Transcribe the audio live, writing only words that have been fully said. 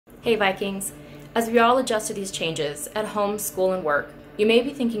Hey Vikings! As we all adjust to these changes at home, school, and work, you may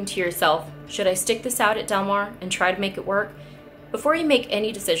be thinking to yourself, should I stick this out at Del Mar and try to make it work? Before you make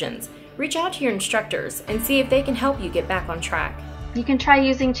any decisions, reach out to your instructors and see if they can help you get back on track. You can try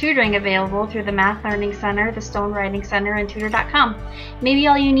using tutoring available through the Math Learning Center, the Stone Writing Center, and Tutor.com. Maybe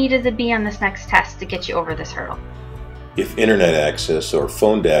all you need is a B on this next test to get you over this hurdle. If internet access or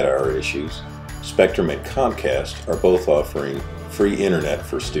phone data are issues, Spectrum and Comcast are both offering free internet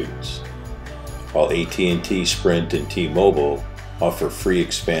for students, while AT&T, Sprint, and T-Mobile offer free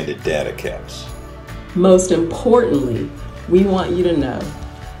expanded data caps. Most importantly, we want you to know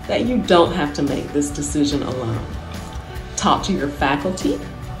that you don't have to make this decision alone. Talk to your faculty,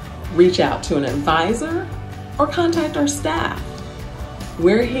 reach out to an advisor, or contact our staff.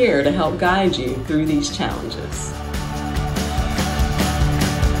 We're here to help guide you through these challenges.